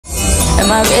Am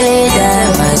I really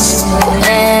that much to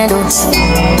handle?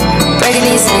 Breaking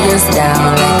these niggas down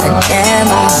like a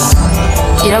camera.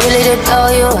 You don't really know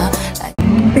you are.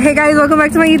 Hey guys, welcome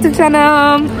back to my YouTube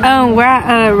channel. We're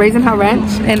at Raisin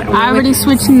Ranch, and I already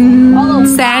switched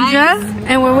Sandra,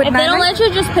 and we're with If they don't let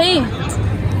you, just pay.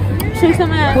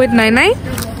 With 99.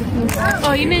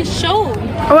 Oh, you didn't show.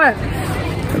 What?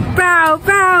 Bow,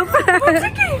 bow, bow.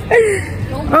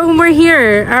 Oh, we're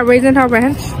here at Raisin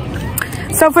Ranch.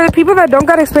 So for the people that don't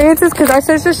got experiences, because I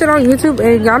searched this shit on YouTube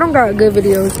and y'all don't got good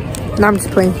videos. No, I'm just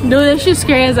playing. Dude, this shit's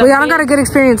scary as well, y'all don't got a good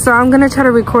experience, so I'm gonna try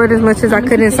to record as much as I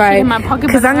could inside.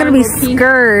 Because I'm gonna be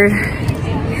scared.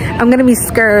 I'm gonna be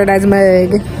scared as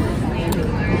mug.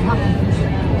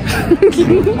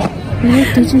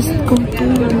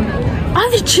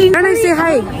 And I say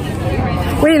hi.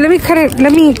 Wait, let me cut it.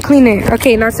 Let me clean it.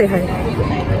 Okay, now say hi.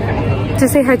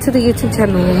 Just say hi to the YouTube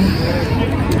channel.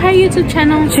 Hi, YouTube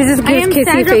channel. She just gives kissy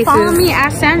Sandra. faces. Follow me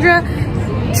at Sandra.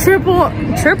 Triple.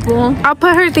 I'll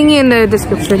put her thingy in the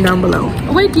description down below.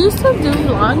 Wait, do you still do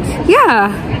vlogs?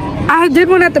 Yeah, I did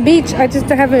one at the beach. I just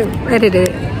haven't edited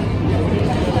it.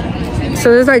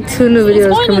 So there's like 2 new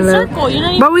videos coming up.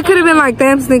 But we could have been like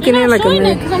them sneaking in like a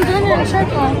minute. Because I'm doing it in a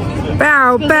circle.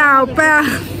 Bow, bow, bow.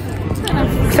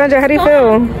 Sandra, how do you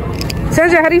feel?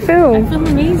 Sandra, how do you feel? I feel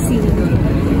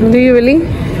amazing. Do you really?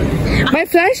 My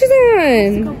flash is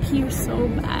on. Go pee so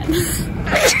bad.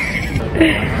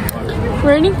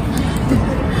 Ready?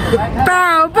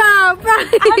 Bow, bow, bow.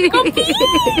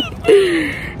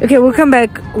 Okay, we'll come back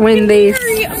when they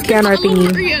scan our thingy.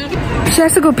 She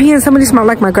has to go pee and somebody smelled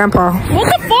like my grandpa. What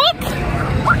the fuck?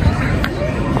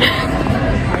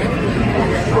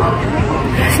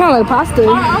 Smell like pasta.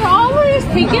 Are all of these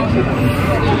taken?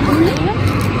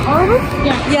 All of them?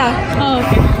 Yeah. Oh,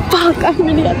 okay. Fuck, I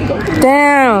really have to go.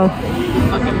 Damn.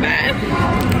 Fucking bad.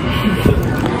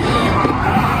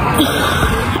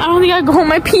 I don't think I go home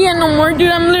my pee no more, dude.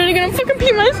 I'm literally gonna fucking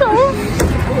pee myself.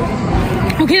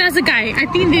 Okay, that's a guy. I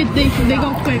think they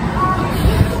go quick.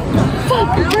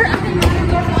 Fuck.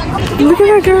 Look at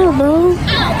that girl, bro.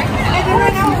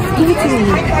 Give it to me.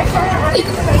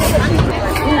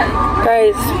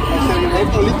 Guys.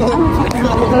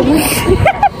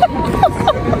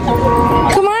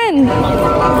 Come on.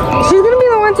 She's gonna be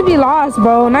the one to be lost,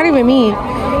 bro. Not even me.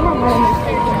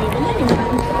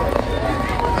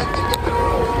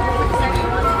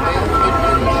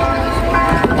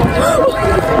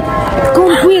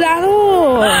 Con cuidado.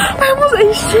 I almost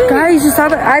ate shit. Guys, you saw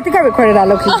that? I think I recorded that,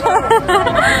 low-key.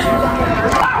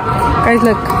 Guys,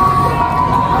 look.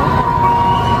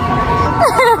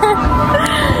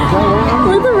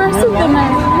 Where the rest of them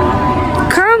at?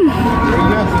 Come.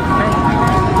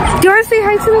 Do you want to say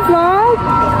hi to the vlog?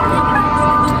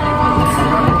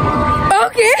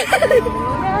 Okay.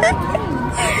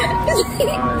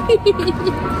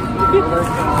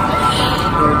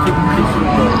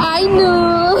 I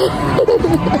know.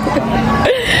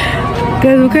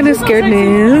 Guys, I'm kind of scared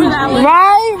now.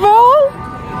 Right, bro?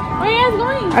 Where are you guys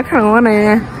going? I kind of want to.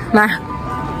 Nah.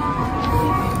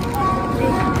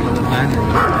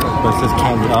 What's this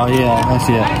candy? Oh yeah, I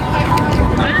see it.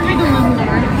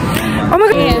 Oh my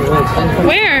god. Yeah.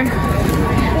 Where?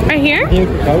 Right here?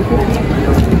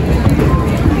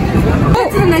 Oh,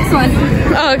 to the next one.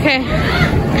 Oh, okay.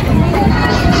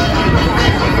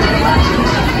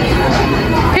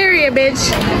 Period, bitch.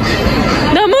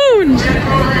 The moon.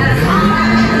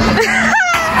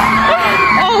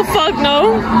 Oh fuck no.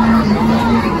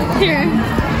 Here.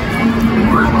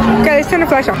 Okay, let's turn the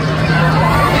flash off.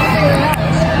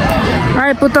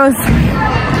 Alright, putos.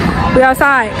 We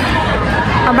outside.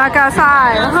 I'm back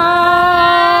outside.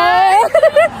 Hi.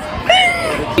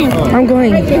 I'm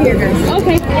going. Okay.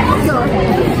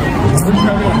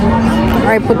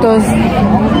 Alright, putos.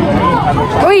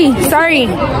 Oi, sorry.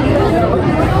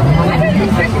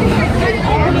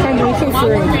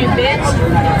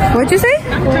 What'd you say?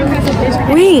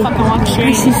 Wait.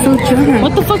 She's so drunk.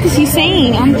 What the fuck is he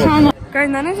saying? I'm trying to. Guys,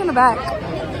 Nana's in the back.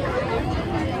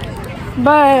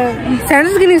 But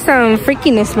Sandra's getting some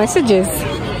freakiness messages.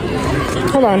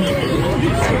 Hold on.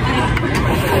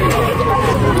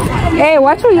 Hey,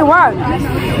 watch where you walk.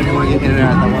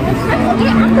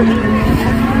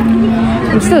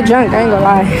 I'm still drunk, I ain't gonna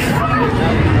lie.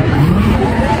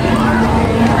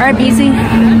 Alright, BZ.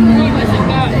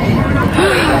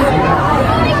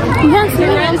 Yes,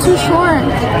 I'm too short.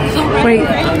 Wait.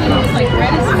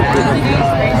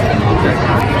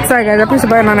 Sorry guys, I pushed the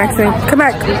button on accident. Come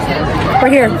back.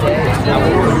 Right here.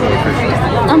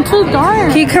 I'm too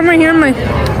dark. Can you come right here? My.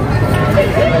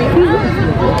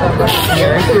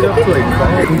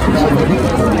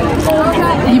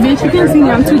 You bitch, you can see me.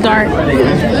 I'm too dark.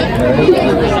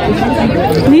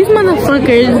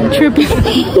 motherfuckers tripping.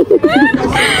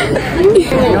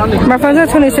 My phone's at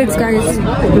 26, guys.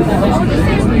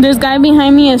 This guy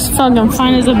behind me is fucking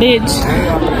fine as a bitch.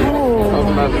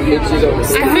 I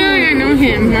feel like I know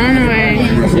him. I don't know why.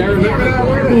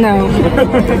 No.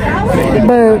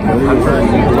 But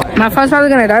my phone's probably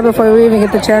gonna die before we even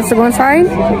get the chance to go inside.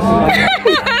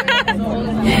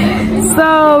 So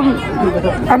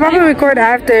I'll probably record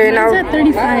after, and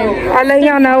I'll let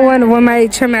y'all know when my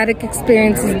traumatic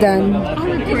experience is done.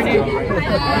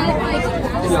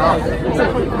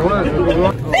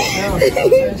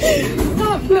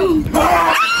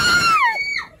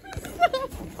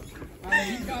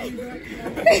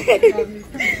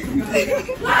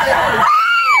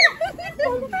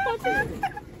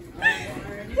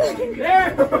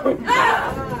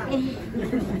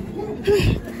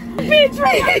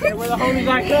 Where the homies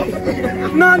at?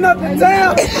 No, nothing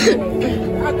down.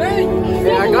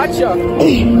 Hey, I got you.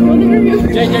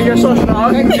 JJ, you're so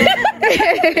strong.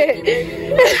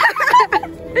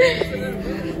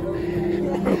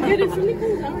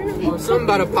 Something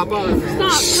about to pop out.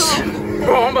 Stop.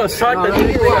 Bro, I'm about to strike that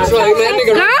nigga. Go,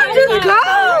 just go.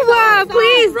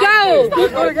 Please go.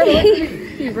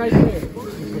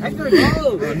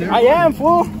 I am,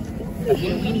 fool.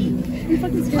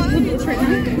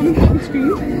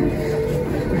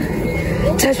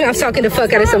 Touch me, I'm stalking the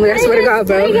fuck out of somebody. I swear to God,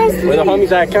 bro. Where the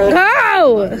homies at, cuz?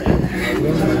 Go!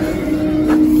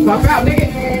 Pop out, nigga.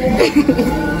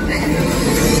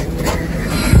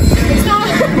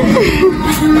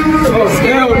 Oh,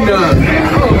 hell no.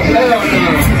 Oh, hell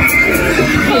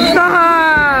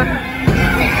Stop!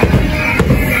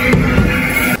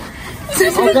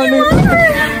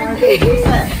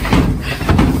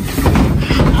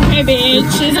 Hey, bitch.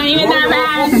 She's not even that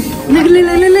bad.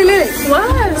 Look.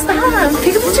 What? Stop.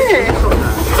 Take a picture.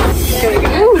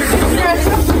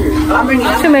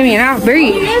 She made me not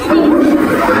breathe.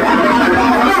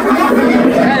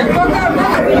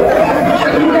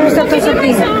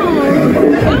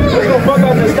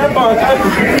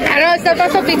 I know I stepped on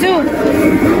something too.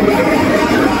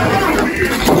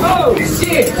 Oh,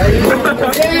 shit.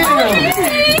 Damn.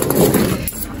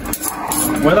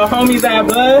 Where the homies at,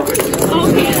 bud?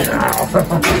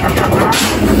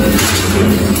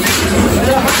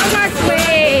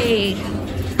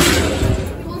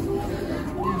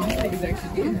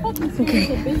 Okay.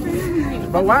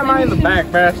 But why am I in the back,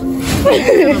 bruh?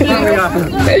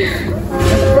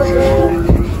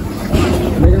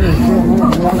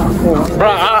 Bro,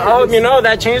 I hope you know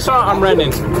that chainsaw I'm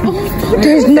renting.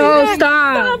 There's no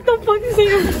stop. What the fuck is he?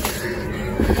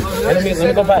 Let me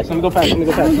go fast.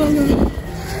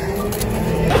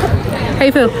 How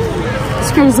you feel?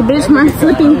 Scares a bitch, man.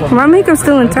 Flipping. My makeup's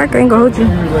still intact. I ain't gonna hold you.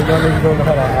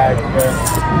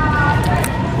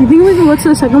 You think we can go to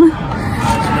the second one?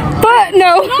 But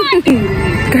no.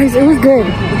 Guys, it was good.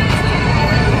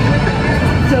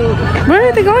 Where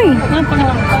are they going?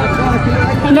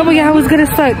 No, but yeah, it was good as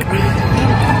fuck.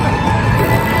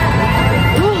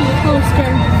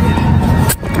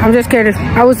 I'm just scared.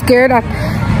 I was scared at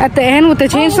the end with the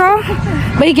chainsaw,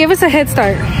 but he gave us a head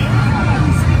start.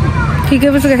 He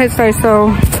gave us a head start,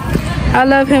 so I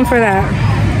love him for that.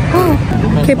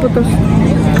 Okay, putos.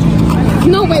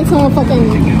 No way, someone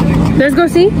fucking. Let's go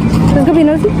see. Let's go be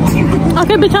nosy.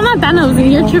 Okay, bitch, I'm not that nosy.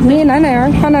 You're tripping. Me and Nana are.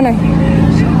 How Nana?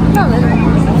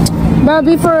 But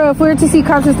before, if we were to see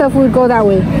cops and stuff, we would go that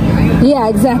way. Yeah,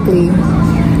 exactly.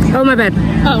 Oh, my bad.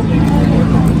 Oh.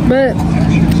 But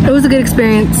it was a good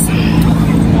experience.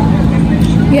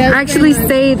 Yeah, I actually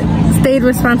stayed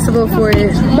responsible for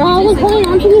it. But I was holding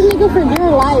on to this nigga for dear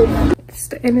life. It's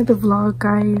the end of the vlog,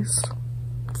 guys.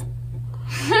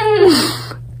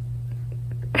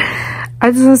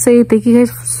 I just want to say thank you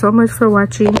guys so much for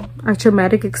watching our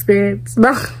traumatic experience.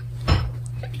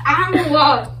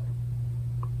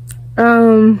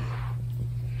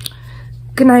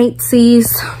 Good night, sees.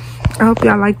 I hope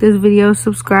y'all like this video.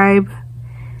 Subscribe.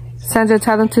 Sandra,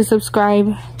 tell them to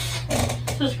subscribe.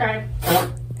 Subscribe.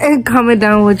 And comment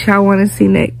down what y'all want to see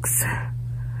next.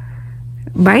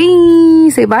 Bye.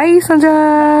 Say bye,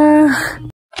 Sandra.